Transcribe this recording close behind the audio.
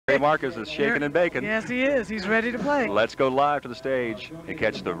Marcus is shaking and baking. Yes, he is. He's ready to play. Let's go live to the stage and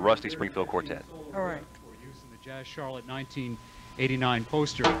catch the rusty Springfield Quartet. All right. We're using the Jazz Charlotte 1989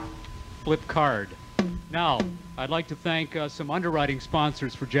 poster, flip card. Now, I'd like to thank some underwriting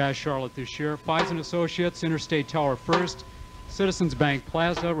sponsors for Jazz Charlotte this year. Fies & Associates, Interstate Tower First, Citizens Bank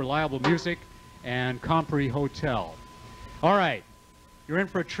Plaza, Reliable Music, and Compre Hotel. All right, you're in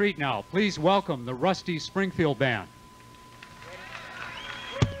for a treat now. Please welcome the Rusty Springfield Band.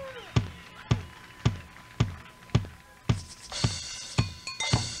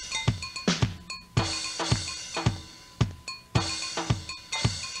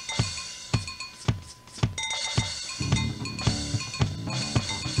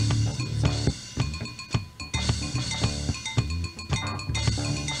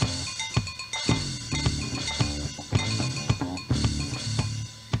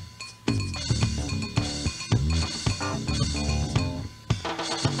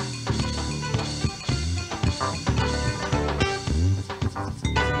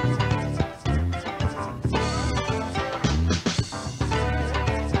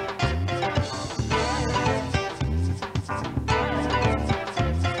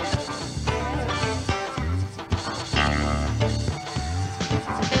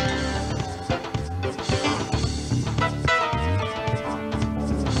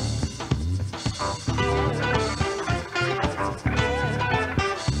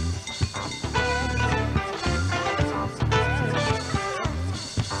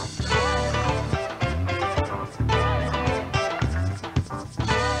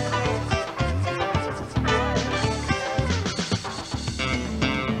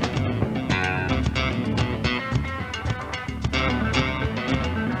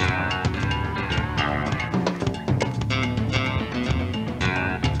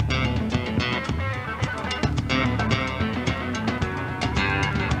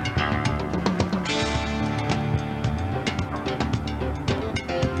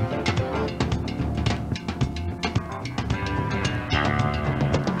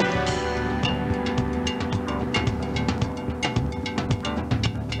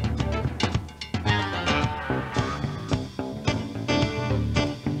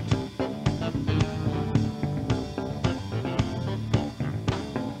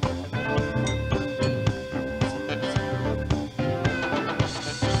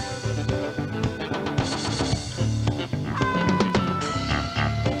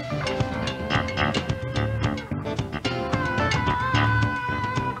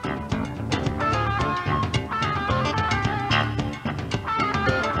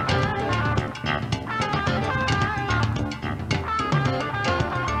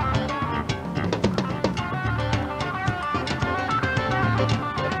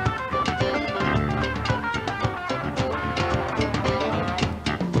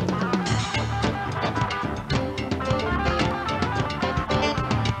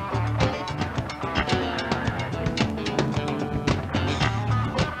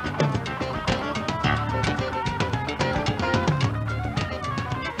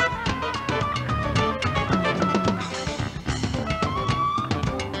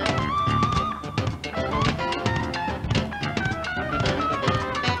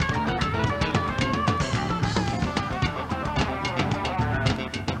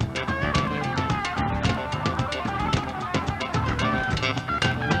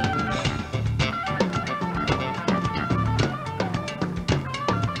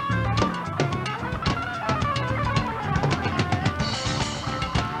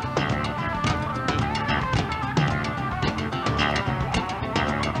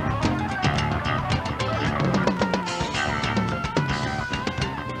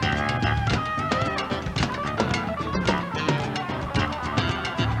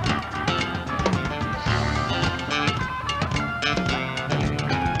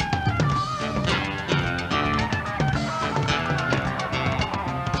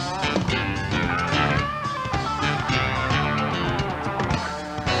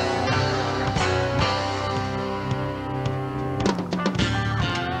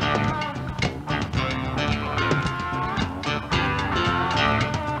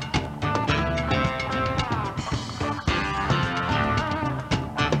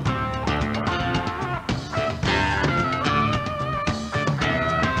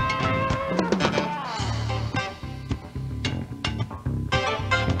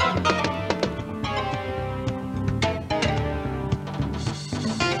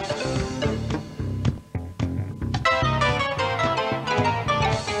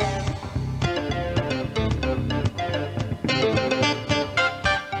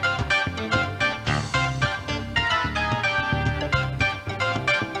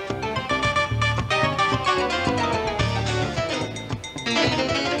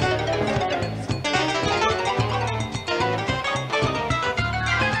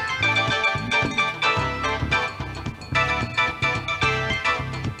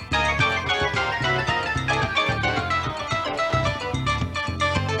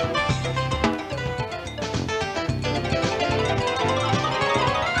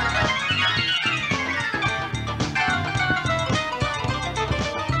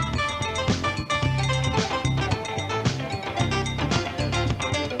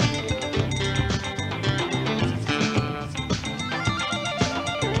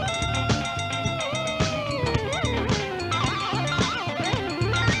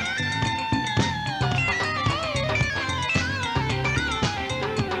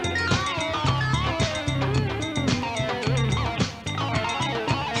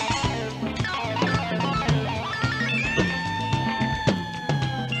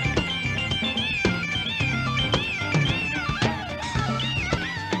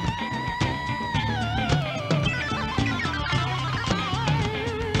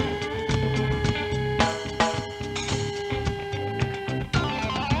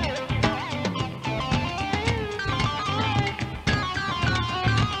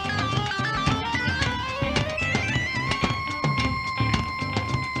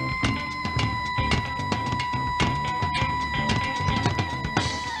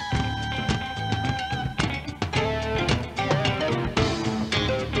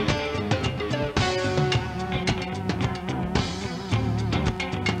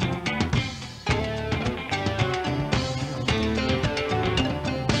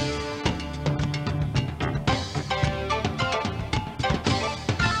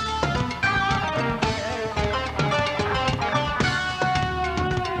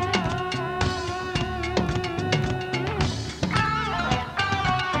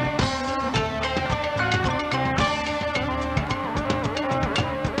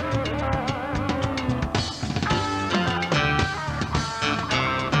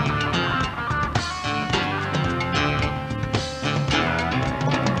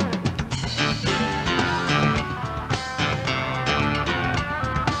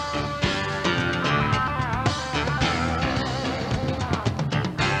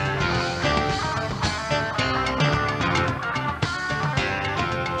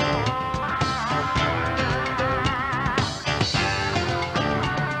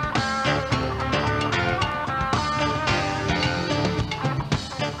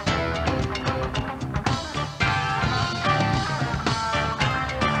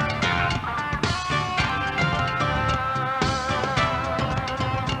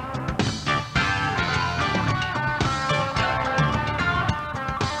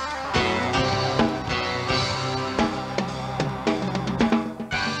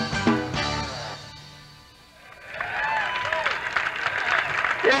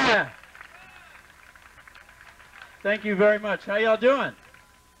 Yeah. Thank you very much. How y'all doing?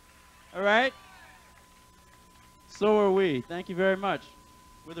 All right. So are we. Thank you very much.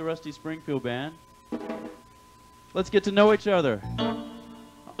 We're the Rusty Springfield Band. Let's get to know each other.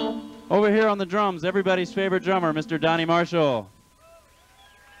 Over here on the drums, everybody's favorite drummer, Mr. Donnie Marshall.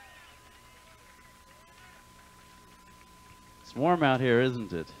 It's warm out here,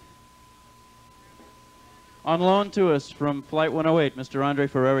 isn't it? On loan to us from Flight 108, Mr. Andre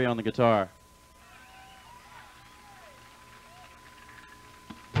Ferreri on the guitar.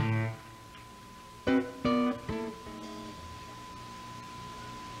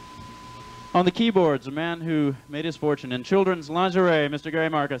 On the keyboards, a man who made his fortune in children's lingerie, Mr. Gary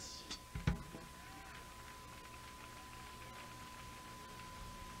Marcus.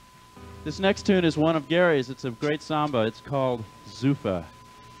 This next tune is one of Gary's. It's a great samba. It's called Zufa.